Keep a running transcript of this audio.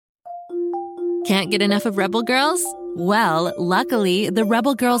Can't get enough of Rebel Girls? Well, luckily, the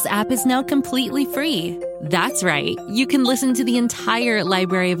Rebel Girls app is now completely free. That's right. You can listen to the entire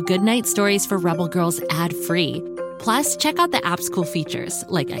library of goodnight stories for Rebel Girls ad-free. Plus, check out the app's cool features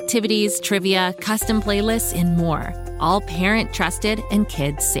like activities, trivia, custom playlists, and more. All parent-trusted and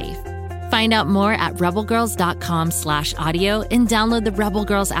kids-safe. Find out more at rebelgirls.com/audio and download the Rebel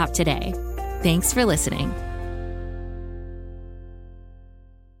Girls app today. Thanks for listening.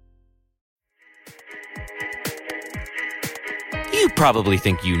 You probably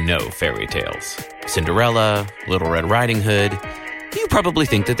think you know fairy tales. Cinderella, Little Red Riding Hood. You probably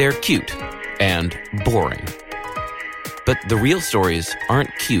think that they're cute and boring. But the real stories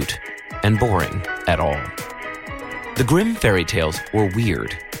aren't cute and boring at all. The Grimm fairy tales were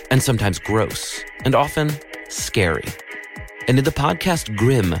weird and sometimes gross and often scary. And in the podcast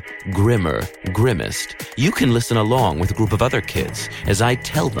Grimm, Grimmer, Grimmest, you can listen along with a group of other kids as I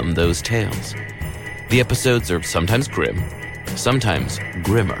tell them those tales. The episodes are sometimes grim, sometimes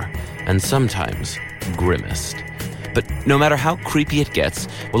grimmer, and sometimes grimmest. But no matter how creepy it gets,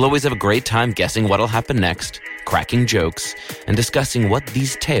 we'll always have a great time guessing what'll happen next, cracking jokes, and discussing what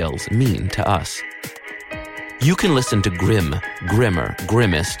these tales mean to us. You can listen to Grimm, Grimmer,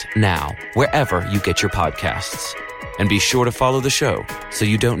 Grimmest now, wherever you get your podcasts. And be sure to follow the show so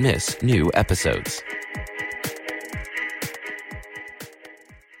you don't miss new episodes.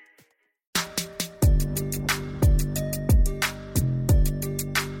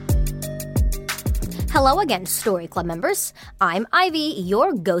 Hello again, Story Club members. I'm Ivy,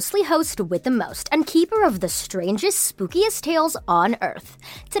 your ghostly host with the most and keeper of the strangest, spookiest tales on Earth.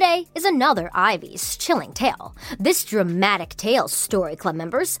 Today is another Ivy's chilling tale. This dramatic tale, Story Club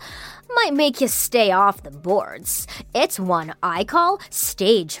members, might make you stay off the boards. It's one I call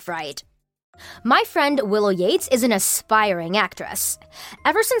Stage Fright. My friend Willow Yates is an aspiring actress.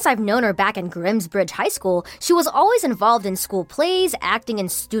 Ever since I've known her back in Grimsbridge High School, she was always involved in school plays, acting in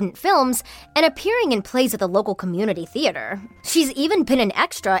student films, and appearing in plays at the local community theater. She's even been an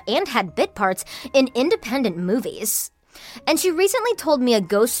extra and had bit parts in independent movies. And she recently told me a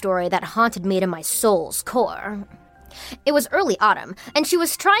ghost story that haunted me to my soul's core. It was early autumn, and she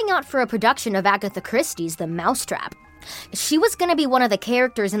was trying out for a production of Agatha Christie's The Mousetrap. She was going to be one of the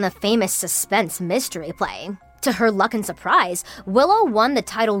characters in the famous suspense mystery play. To her luck and surprise, Willow won the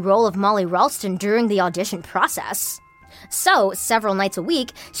title role of Molly Ralston during the audition process. So, several nights a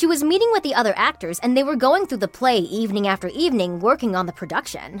week, she was meeting with the other actors and they were going through the play evening after evening working on the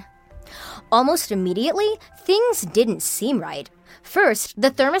production. Almost immediately, things didn't seem right. First,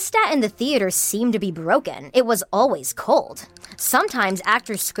 the thermostat in the theater seemed to be broken. It was always cold. Sometimes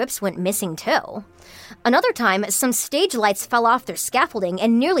actors' scripts went missing too. Another time, some stage lights fell off their scaffolding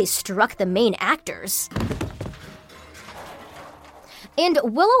and nearly struck the main actors. And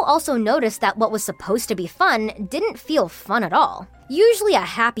Willow also noticed that what was supposed to be fun didn't feel fun at all. Usually a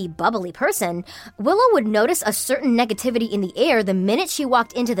happy, bubbly person, Willow would notice a certain negativity in the air the minute she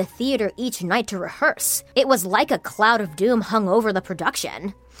walked into the theater each night to rehearse. It was like a cloud of doom hung over the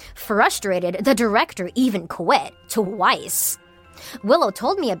production. Frustrated, the director even quit, twice. Willow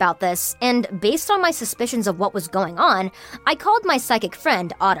told me about this, and based on my suspicions of what was going on, I called my psychic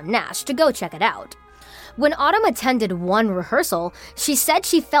friend, Autumn Nash, to go check it out. When Autumn attended one rehearsal, she said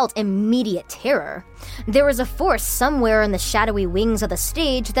she felt immediate terror. There was a force somewhere in the shadowy wings of the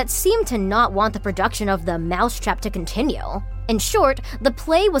stage that seemed to not want the production of The Mousetrap to continue. In short, the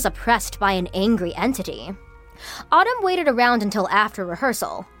play was oppressed by an angry entity. Autumn waited around until after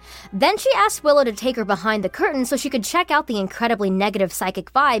rehearsal. Then she asked Willow to take her behind the curtain so she could check out the incredibly negative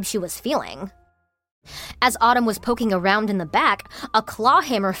psychic vibe she was feeling. As Autumn was poking around in the back, a claw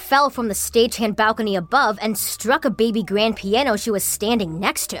hammer fell from the stagehand balcony above and struck a baby grand piano she was standing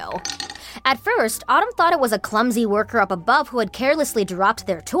next to. At first, Autumn thought it was a clumsy worker up above who had carelessly dropped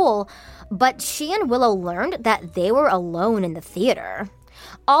their tool, but she and Willow learned that they were alone in the theater.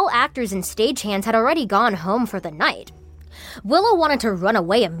 All actors and stagehands had already gone home for the night. Willow wanted to run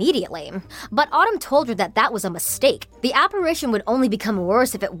away immediately, but Autumn told her that that was a mistake. The apparition would only become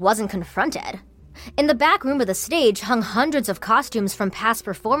worse if it wasn't confronted. In the back room of the stage hung hundreds of costumes from past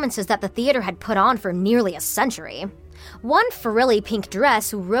performances that the theater had put on for nearly a century. One frilly pink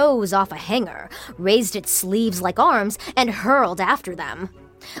dress rose off a hanger, raised its sleeves like arms, and hurled after them.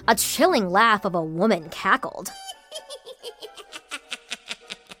 A chilling laugh of a woman cackled.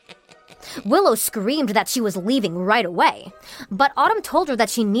 Willow screamed that she was leaving right away, but Autumn told her that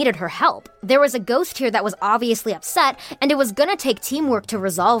she needed her help. There was a ghost here that was obviously upset, and it was gonna take teamwork to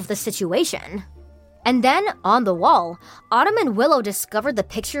resolve the situation. And then, on the wall, Autumn and Willow discovered the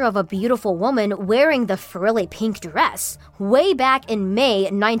picture of a beautiful woman wearing the frilly pink dress way back in May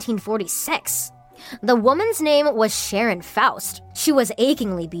 1946. The woman's name was Sharon Faust. She was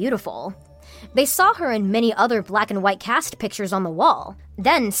achingly beautiful. They saw her in many other black and white cast pictures on the wall.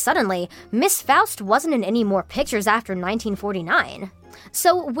 Then, suddenly, Miss Faust wasn't in any more pictures after 1949.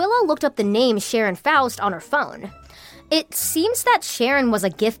 So Willow looked up the name Sharon Faust on her phone. It seems that Sharon was a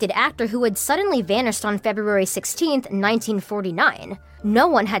gifted actor who had suddenly vanished on February 16, 1949. No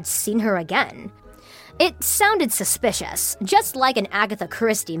one had seen her again. It sounded suspicious, just like an Agatha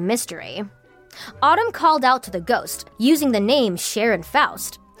Christie mystery. Autumn called out to the ghost, using the name Sharon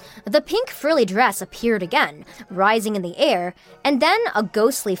Faust. The pink frilly dress appeared again, rising in the air, and then a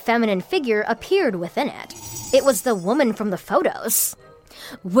ghostly feminine figure appeared within it. It was the woman from the photos.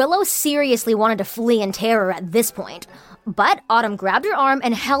 Willow seriously wanted to flee in terror at this point, but Autumn grabbed her arm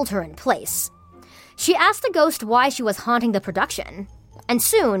and held her in place. She asked the ghost why she was haunting the production, and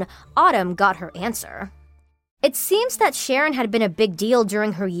soon, Autumn got her answer. It seems that Sharon had been a big deal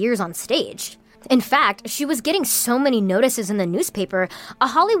during her years on stage. In fact, she was getting so many notices in the newspaper, a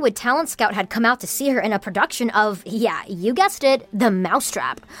Hollywood talent scout had come out to see her in a production of, yeah, you guessed it, The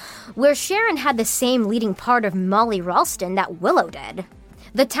Mousetrap, where Sharon had the same leading part of Molly Ralston that Willow did.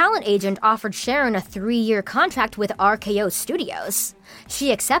 The talent agent offered Sharon a 3-year contract with RKO Studios.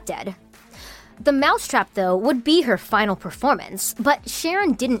 She accepted. The Mousetrap, though, would be her final performance, but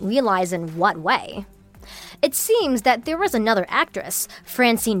Sharon didn't realize in what way. It seems that there was another actress,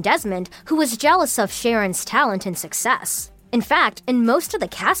 Francine Desmond, who was jealous of Sharon's talent and success. In fact, in most of the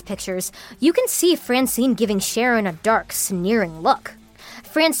cast pictures, you can see Francine giving Sharon a dark, sneering look.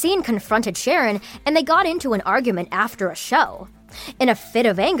 Francine confronted Sharon, and they got into an argument after a show. In a fit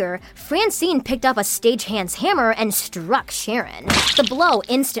of anger, Francine picked up a stagehand's hammer and struck Sharon. The blow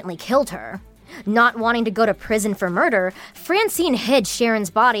instantly killed her. Not wanting to go to prison for murder, Francine hid Sharon's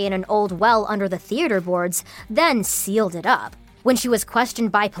body in an old well under the theater boards, then sealed it up. When she was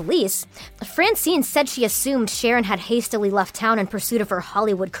questioned by police, Francine said she assumed Sharon had hastily left town in pursuit of her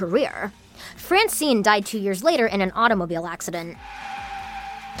Hollywood career. Francine died 2 years later in an automobile accident.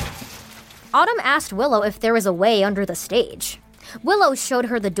 Autumn asked Willow if there was a way under the stage. Willow showed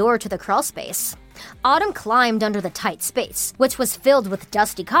her the door to the crawlspace. Autumn climbed under the tight space, which was filled with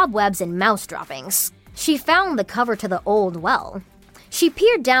dusty cobwebs and mouse droppings. She found the cover to the old well. She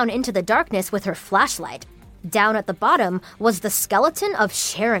peered down into the darkness with her flashlight. Down at the bottom was the skeleton of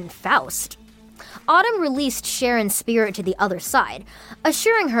Sharon Faust. Autumn released Sharon's spirit to the other side,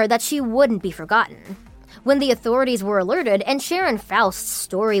 assuring her that she wouldn't be forgotten. When the authorities were alerted and Sharon Faust's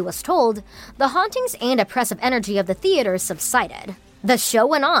story was told, the hauntings and oppressive energy of the theater subsided. The show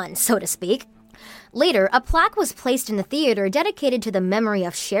went on, so to speak. Later, a plaque was placed in the theater dedicated to the memory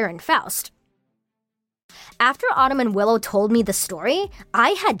of Sharon Faust. After Autumn and Willow told me the story,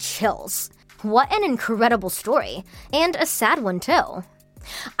 I had chills. What an incredible story, and a sad one too.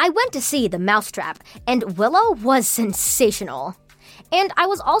 I went to see The Mousetrap, and Willow was sensational. And I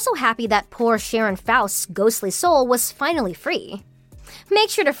was also happy that poor Sharon Faust's ghostly soul was finally free. Make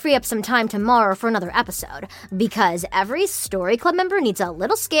sure to free up some time tomorrow for another episode, because every Story Club member needs a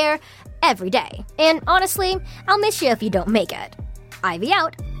little scare every day. And honestly, I'll miss you if you don't make it. Ivy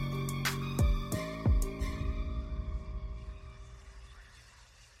out.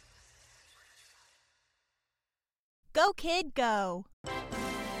 Go, kid, go.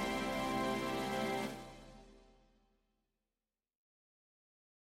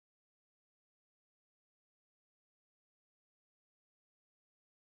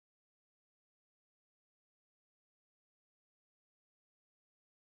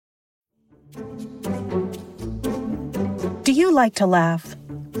 Do you like to laugh?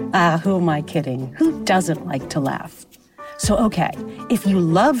 Who am I kidding? Who doesn't like to laugh? So, okay, if you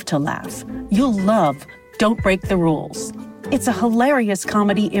love to laugh, you'll love Don't Break the Rules. It's a hilarious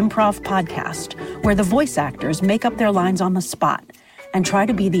comedy improv podcast where the voice actors make up their lines on the spot and try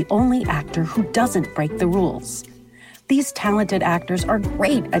to be the only actor who doesn't break the rules. These talented actors are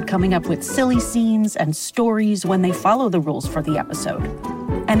great at coming up with silly scenes and stories when they follow the rules for the episode.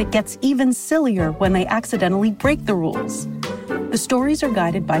 And it gets even sillier when they accidentally break the rules. The stories are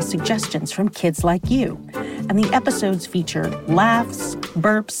guided by suggestions from kids like you, and the episodes feature laughs,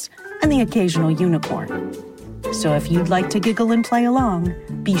 burps, and the occasional unicorn. So if you'd like to giggle and play along,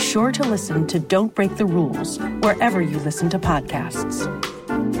 be sure to listen to Don't Break the Rules wherever you listen to podcasts.